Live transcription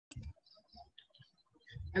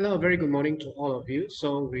Hello, very good morning to all of you.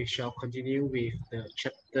 So we shall continue with the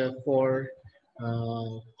chapter 4,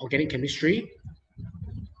 organic chemistry,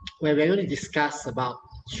 where we're going to discuss about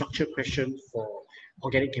structure question for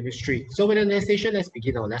organic chemistry. So with the session, let's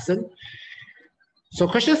begin our lesson. So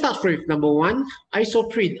question starts with number 1,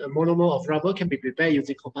 isoprene, a monomer of rubber, can be prepared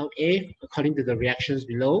using compound A according to the reactions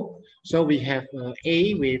below. So we have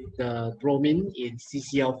A with the bromine in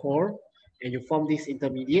CCl4, and you form this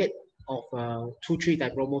intermediate of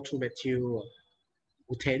 2,3-dibromo-2-methyl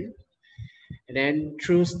butane. And then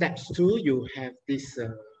through steps 2, you have this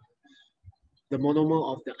the monomer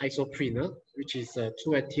of the isoprene, which is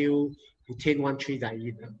 2-ethyl butane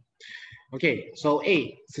 1,3-diene. Okay, so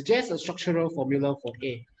A, suggest a structural formula for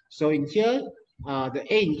A. So in here, the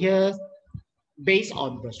A in here, based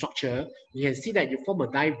on the structure, you can see that you form a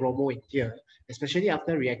dibromo in here, especially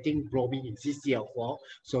after reacting bromine in CCl4.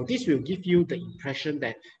 So this will give you the impression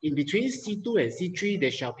that in between C2 and C3, there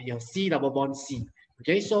shall be a C double bond C.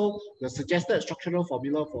 Okay, so the suggested structural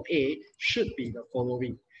formula for A should be the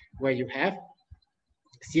following, where you have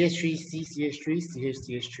CH3, C, CH3, CH,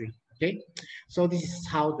 CH3. Okay, so this is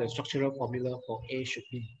how the structural formula for A should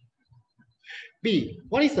be. B,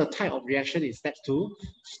 what is the type of reaction in step 2?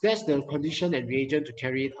 That's the condition and reagent to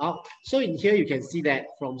carry it out. So in here, you can see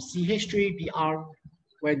that from CH3Br,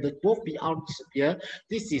 when both Br disappear,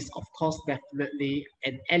 this is of course definitely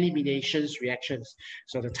an elimination reactions.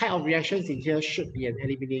 So the type of reactions in here should be an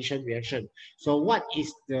elimination reaction. So what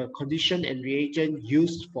is the condition and reagent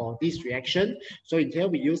used for this reaction? So in here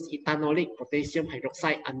we use ethanolic potassium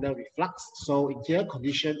hydroxide under reflux. So in here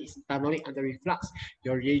condition is ethanolic under reflux.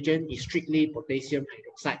 Your reagent is strictly potassium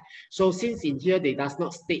hydroxide. So since in here they does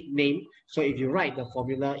not state name, so if you write the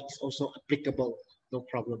formula, it's also applicable, no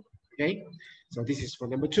problem. Okay, so this is for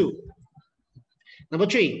number 2. Number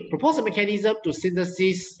 3, propose a mechanism to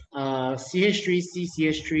synthesis CH3C,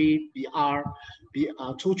 CH3Br,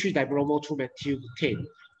 2,3-dibromo-2-methyl butane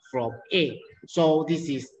from A. So this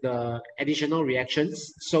is the additional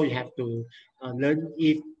reactions. So you have to learn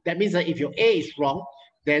if that means that if your A is wrong,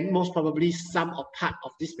 then most probably some or part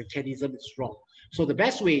of this mechanism is wrong. So the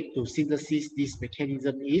best way to synthesize this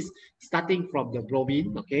mechanism is starting from the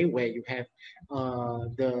bromine, okay, where you have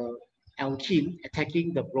the alkene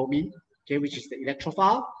attacking the bromine, okay, which is the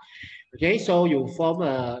electrophile. Okay, so you form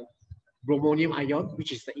a bromonium ion,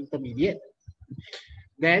 which is the intermediate.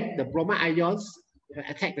 Then the bromine ions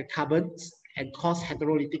attack the carbons and cause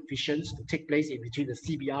heterolytic fissions to take place in between the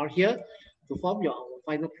CBr here to form your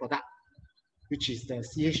final product, which is the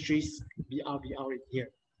CH3BrBr in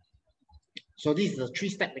here. So these are the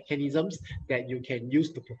 3-step mechanisms that you can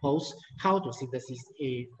use to propose how to synthesize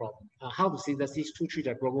A from how to synthesize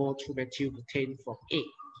 2,3-dibromo-2-methyl butane from A.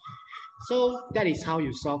 So that is how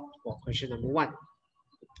you solve for question number 1.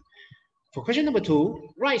 For question number 2,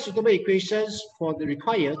 write suitable equations for the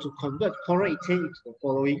required to convert chloroethane into the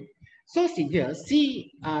following. So in here,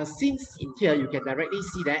 since in here you can directly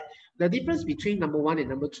see that the difference between number 1 and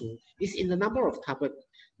number 2 is in the number of carbon.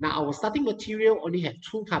 Now our starting material only have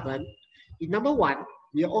 2 carbon. In number 1,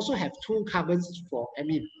 we also have 2 carbons for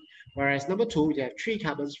amine, whereas number 2, we have 3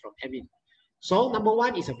 carbons from amine. So number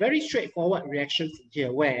 1 is a very straightforward reaction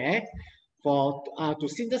here, where for to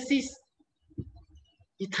synthesize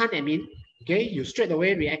ethanamine, okay, you straight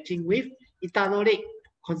away reacting with ethanolic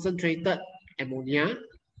concentrated ammonia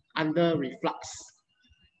under reflux,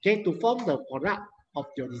 okay, to form the product of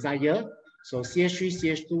your desire. So CH3,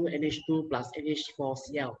 CH2, NH2 plus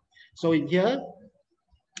NH4Cl. So in here,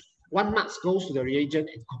 1 mark goes to the reagent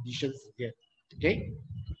and conditions here. Okay.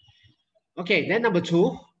 Okay, then number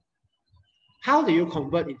 2, how do you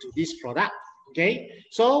convert into this product? Okay,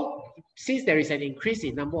 so since there is an increase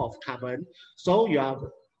in number of carbon, so you are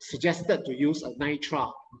suggested to use a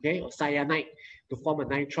nitrile, okay, or cyanide to form a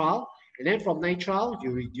nitrile, and then from nitrile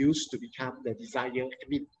you reduce to become the desired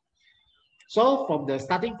amine. So from the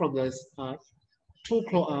starting from the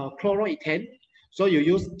 2-chloroethane, so you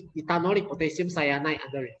use ethanolic potassium cyanide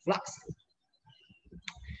under reflux,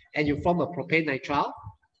 and you form a propane nitrile.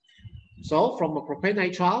 So from a propane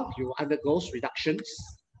nitrile, you undergo reductions.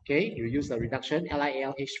 Okay, you use the reduction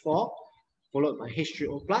LiAlH4 followed by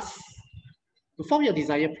H3O plus to form your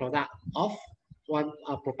desired product of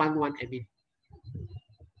propan-1-amine.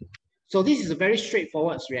 So this is a very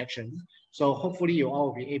straightforward reaction. So hopefully you all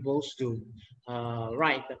will be able to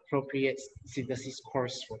write the appropriate synthesis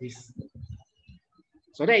course for this.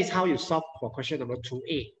 So that is how you solve for question number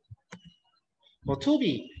 2A. For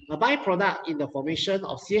 2B, a byproduct in the formation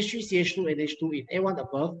of CH3, CH2, NH2 in A1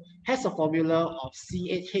 above has a formula of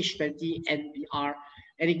CH20NBr,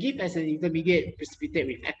 and it gives as an intermediate precipitate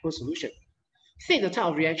with aqueous solution. State the type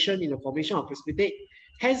of reaction in the formation of precipitate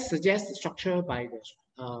hence suggests the structure by the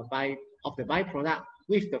of the byproduct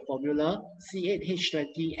with the formula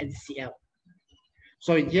C8H20 NCl.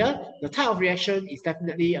 So in here, the type of reaction is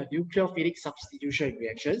definitely a nucleophilic substitution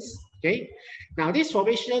reactions. Okay. Now this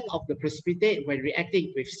formation of the precipitate when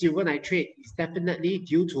reacting with silver nitrate is definitely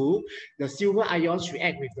due to the silver ions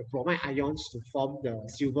react with the bromide ions to form the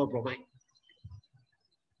silver bromide.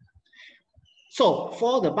 So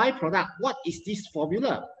for the byproduct, what is this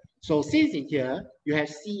formula? So since in here you have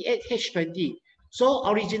C8H20, so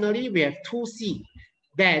originally we have 2C,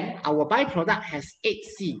 then our byproduct has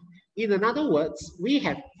 8C. In other words, we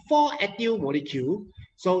have 4 ethyl molecules.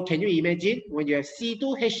 So can you imagine when you have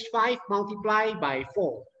C2H5 multiplied by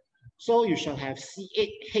 4? So you shall have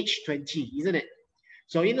C8H20, isn't it?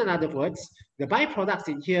 So in other words, the byproduct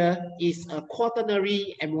in here is a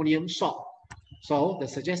quaternary ammonium salt. So the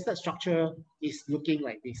suggested structure is looking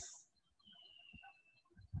like this.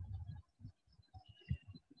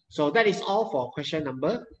 So that is all for question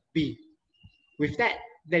number B. With that,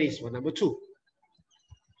 that is for number 2.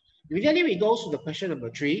 Immediately we go to the question number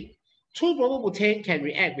 3. 2-bromobutane can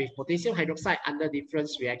react with potassium hydroxide under different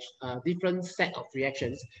set of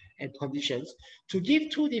reactions and conditions to give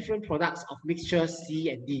 2 different products of mixture C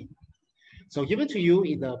and D. So given to you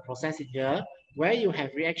in the process in here, where you have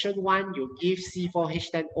reaction 1, you give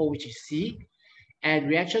C4H10O, which is C, and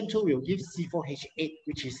reaction 2 will give C4H8,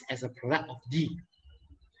 which is as a product of D.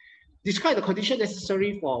 Describe the condition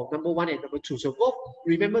necessary for number 1 and number 2. So both,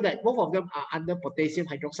 remember that both of them are under potassium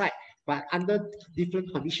hydroxide, but under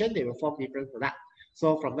different conditions, they will form different products.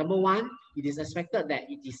 So from number 1, it is expected that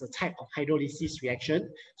it is a type of hydrolysis reaction.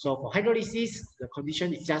 So for hydrolysis, the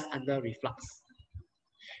condition is just under reflux.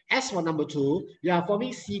 As for number 2, you are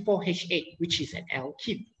forming C4H8, which is an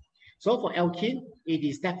alkene. So for alkene, it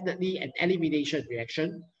is definitely an elimination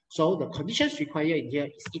reaction. So the conditions required in here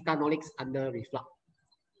is ethanolics under reflux.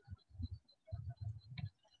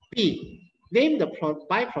 B, name the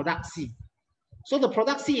byproduct C. So the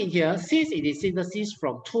product C in here, since it is synthesis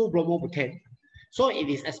from 2-bromobutane, so it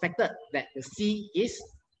is expected that the C is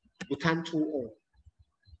butan 2O.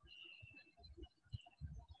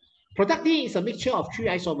 Product D is a mixture of 3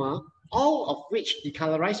 isomers, all of which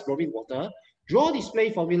decolorize bromine water. Draw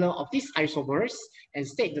display formula of these isomers and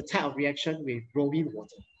state the type of reaction with bromine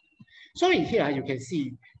water. So in here, you can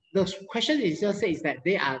see the question is just says that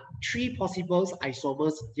there are 3 possible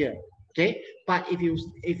isomers here. Okay, but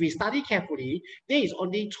if we study carefully, there is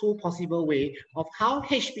only 2 possible ways of how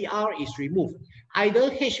HBr is removed. Either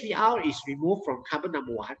HBr is removed from carbon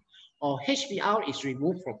number 1 or HBr is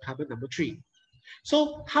removed from carbon number 3.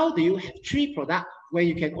 So how do you have 3 products where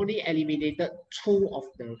you can only eliminate 2 of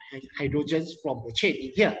the hydrogens from the chain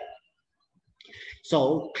in here?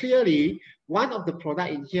 So clearly, one of the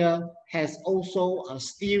products in here has also a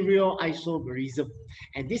stereoisomerism.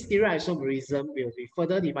 And this stereoisomerism will be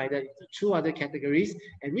further divided into 2 other categories,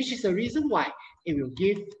 and which is the reason why it will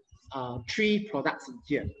give 3 products in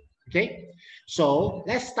here. Okay, so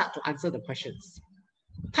let's start to answer the questions.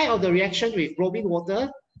 Type of the reaction with bromine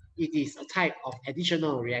water, it is a type of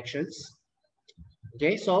additional reactions.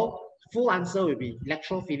 Okay, so full answer will be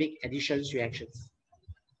electrophilic additions reactions.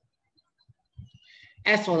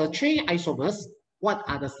 As for the 3 isomers, what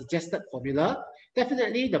are the suggested formula?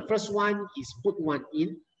 Definitely the first one is put 1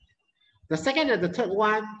 in. The second and the third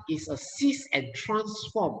one is a cis and trans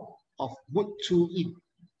form of put 2 in.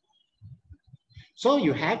 So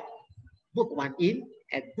you have put 1 in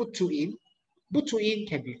and put 2 in. Put 2 in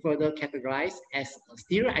can be further categorized as a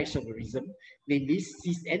stereoisomerism, namely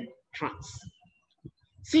cis and trans.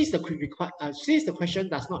 Since the question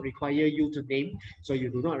does not require you to name, so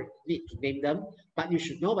you do not need to name them, but you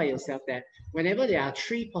should know by yourself that whenever there are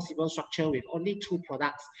 3 possible structures with only 2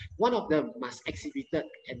 products, one of them must exhibit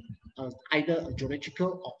either a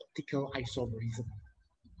geometrical or optical isomerism.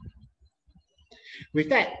 With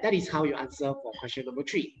that, that is how you answer for question number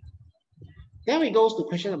 3. Then we go to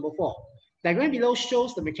question number 4. Diagram below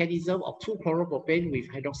shows the mechanism of 2-chloropropane with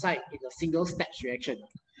hydroxide in a single steps reaction.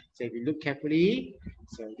 So if you look carefully,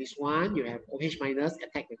 so this one, you have OH minus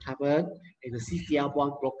attack the carbon, and the CCl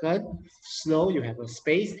bond broken. Slow, you have a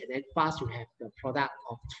space, and then fast, you have the product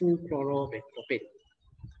of 2-chloromethylpropane.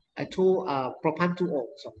 Propan 2O,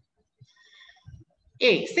 sorry.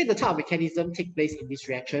 A, state the type of mechanism take place in this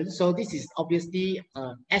reaction. So this is obviously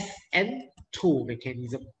a SN2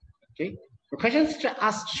 mechanism. Okay. The question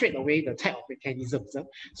asks straight away the type of mechanisms.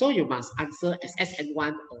 So you must answer as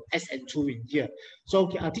SN1 or SN2 in here.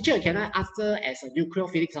 So teacher, can I answer as a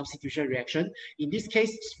nucleophilic substitution reaction? In this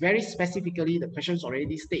case, very specifically, the questions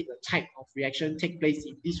already state the type of reaction take place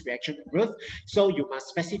in this reaction above. So you must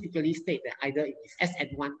specifically state that either it is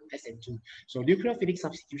SN1 or SN2. So nucleophilic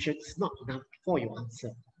substitution is not enough for your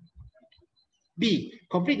answer. B,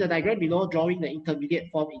 complete the diagram below, drawing the intermediate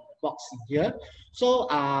form in the box in here. So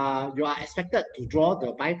you are expected to draw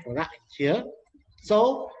the byproduct here.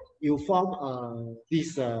 So you form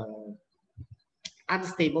this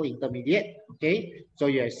unstable intermediate, okay? So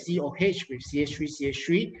you have COH with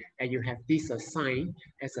CH3, and you have this sign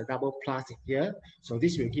as a double plus in here. So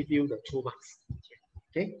this will give you the 2 marks,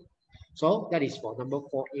 okay? So that is for number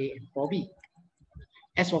 4A and 4B.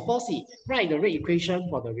 As for 4C, write the rate equation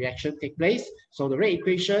for the reaction take place. So the rate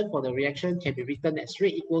equation for the reaction can be written as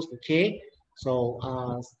rate equals to K. So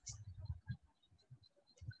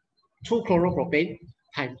 2-chloropropane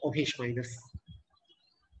times OH minus.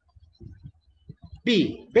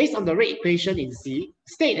 B, based on the rate equation in C,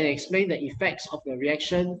 state and explain the effects of the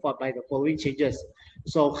reaction by the following changes.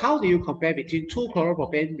 So how do you compare between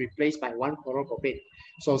 2-chloropropane replaced by 1-chloropropane?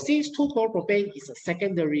 So since 2-chloropropane is a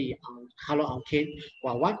secondary haloalkane,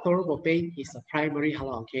 while 1-chloropropane is a primary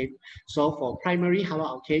haloalkane. So for primary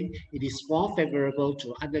haloalkane, it is more favorable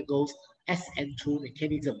to undergo SN2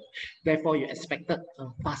 mechanism. Therefore, you expected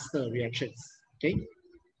faster reactions. Okay.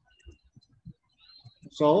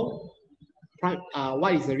 So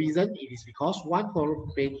what is the reason? It is because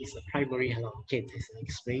 1-chloropropane is a primary haloalkane, as I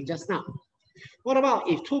explained just now. What about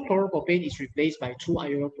if 2-chloropropane is replaced by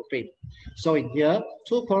 2-ionopropane? So in here,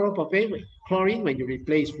 2-chloropropane with chlorine, when you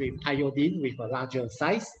replace with iodine with a larger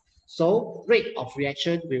size, so rate of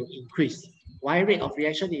reaction will increase. Why rate of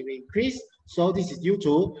reaction will increase? So this is due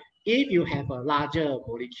to if you have a larger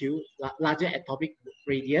molecule, larger atomic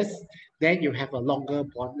radius, then you have a longer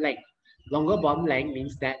bond length. Longer bond length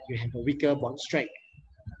means that you have a weaker bond strength.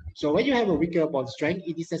 So when you have a weaker bond strength,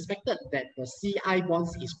 it is expected that the Ci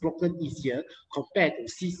bonds is broken easier compared to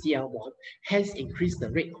CCl bond, hence increase the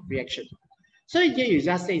rate of reaction. So here you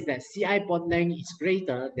just say that Ci bond length is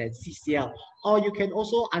greater than CCl, or you can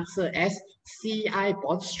also answer as Ci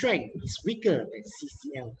bond strength is weaker than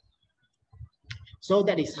CCl. So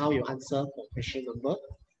that is how you answer for question number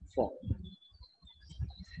 4.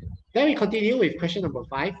 Then we continue with question number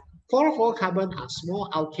 5. Chlorofluorocarbon are small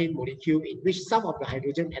alkane molecule in which some of the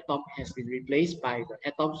hydrogen atom has been replaced by the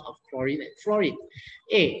atoms of chlorine and fluorine.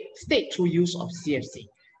 A, state true use of CFC.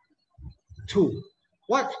 2,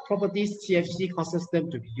 what properties CFC causes them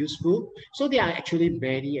to be useful? So there are actually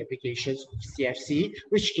many applications of CFC,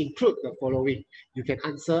 which include the following. You can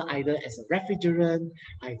answer either as a refrigerant,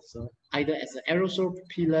 either as an aerosol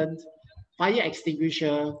propellant, fire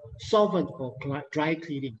extinguisher, solvent for dry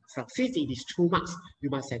cleaning. So since it is 2 marks, you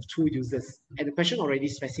must have 2 uses. And the question already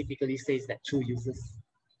specifically says that 2 uses.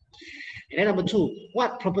 And then number 2,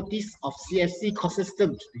 what properties of CFC causes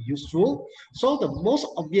them to be useful? So the most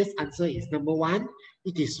obvious answer is number 1,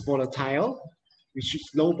 it is volatile, which is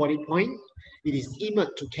low boiling point. It is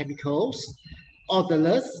inert to chemicals,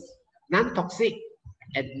 odorless, non-toxic,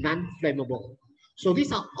 and non-flammable. So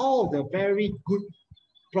these are all the very good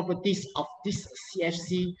properties of this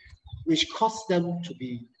CFC, which cause them to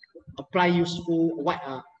be apply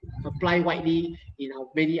widely in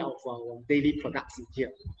many of our daily products in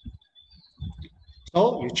here.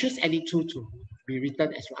 So you choose any 2 to be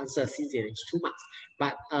written as your answer since it is 2 marks.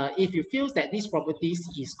 But if you feel that these properties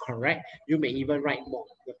is correct, you may even write more.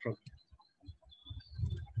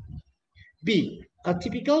 B, a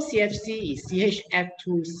typical CFC is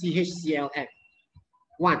CHF2CHClF.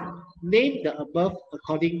 1, name the above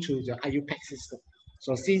according to the IUPAC system.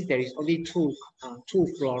 So since there is only two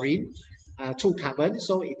fluorine, 2 carbon,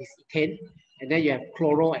 so it is ethane. And then you have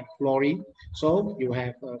chloro and fluorine. So you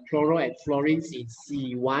have chloro and fluorines in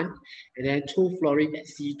C1, and then 2 fluorine at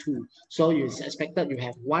C2. So you expected you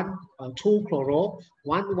have 2 chloro,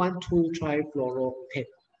 1,2 trifluoroethane.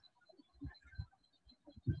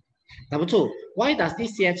 Number 2, why does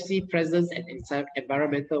this CFC present an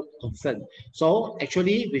environmental concern? So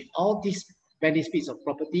actually, with all these benefits of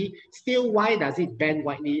property, still why does it ban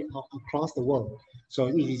widely across the world? So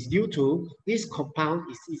it is due to this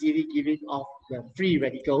compound is easily giving off the free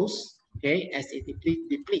radicals, okay, as it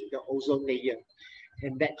deplete the ozone layer,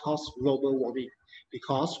 and that causes global warming.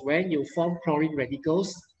 Because when you form chlorine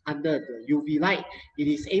radicals under the UV light, it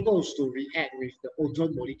is able to react with the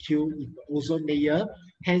ozone molecule in the ozone layer,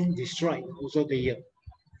 hence destroy the ozone layer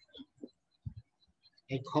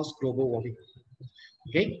and cause global warming.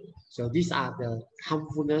 Okay, so these are the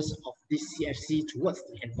harmfulness of this CFC towards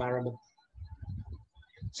the environment.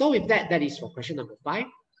 So with that, that is for question number 5.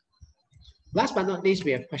 Last but not least,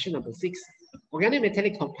 we have question number 6.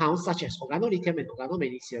 Organometallic compounds such as organolithium and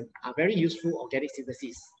organomagnesium are very useful organic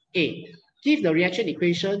synthesis. A. Give the reaction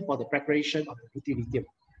equation for the preparation of the butyllithium.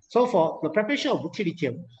 So for the preparation of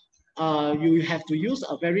butyllithium, you have to use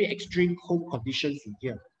a very extreme cold conditions in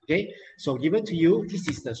here. Okay, so given to you, this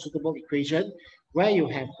is the suitable equation where you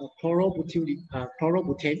have a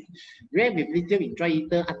chlorobutane react with lithium in dry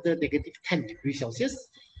ether under negative 10 degrees Celsius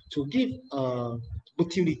to give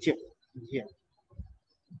butyllithium in here.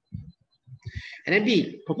 And then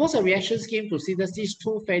B, propose a reaction scheme to synthesize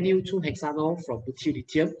 2-phenyl-2-hexanol from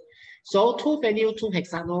butyllithium. So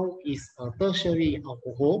 2-phenyl-2-hexanol is a tertiary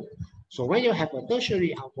alcohol. So when you have a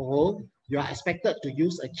tertiary alcohol, you are expected to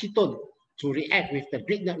use a ketone to react with the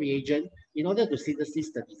Grignard reagent in order to synthesize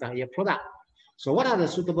the desired product. So what are the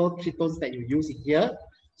suitable ketones that you use in here?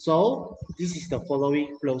 So this is the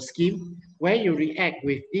following flow scheme. When you react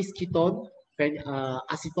with this ketone,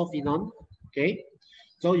 acetophenone, okay,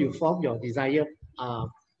 so you form your desired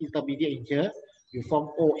intermediate in here. You form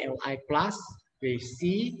OLI plus with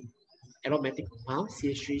C aromatic compound,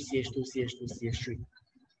 CH3, CH2, CH2, CH3.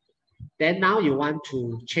 Then now you want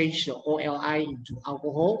to change the OLI into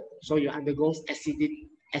alcohol. So you undergo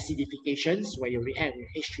acidifications where you react with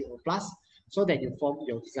H3O plus so that you form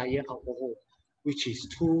your desired alcohol, which is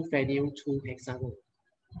 2-phenyl-2-hexanol.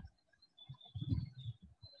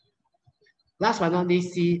 Last but not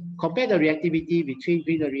least, C, compare the reactivity between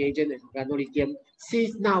Grignard reagent and organolithium.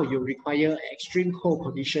 Since now you require extreme cold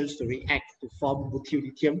conditions to react to form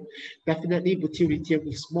butyllithium, definitely butyllithium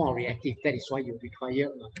is more reactive. That is why you require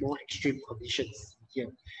more extreme conditions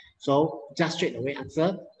here. So just straight away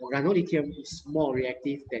answer, organolithium is more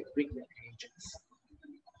reactive than Grignard reagents.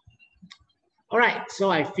 All right,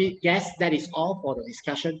 so I guess that is all for the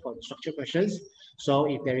discussion for the structure questions. So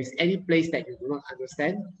if there is any place that you do not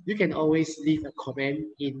understand, you can always leave a comment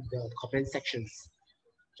in the comment sections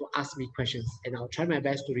to ask me questions, and I'll try my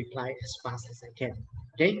best to reply as fast as I can.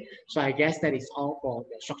 Okay, so I guess that is all for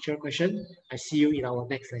the structure question. I see you in our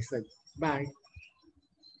next lesson. Bye.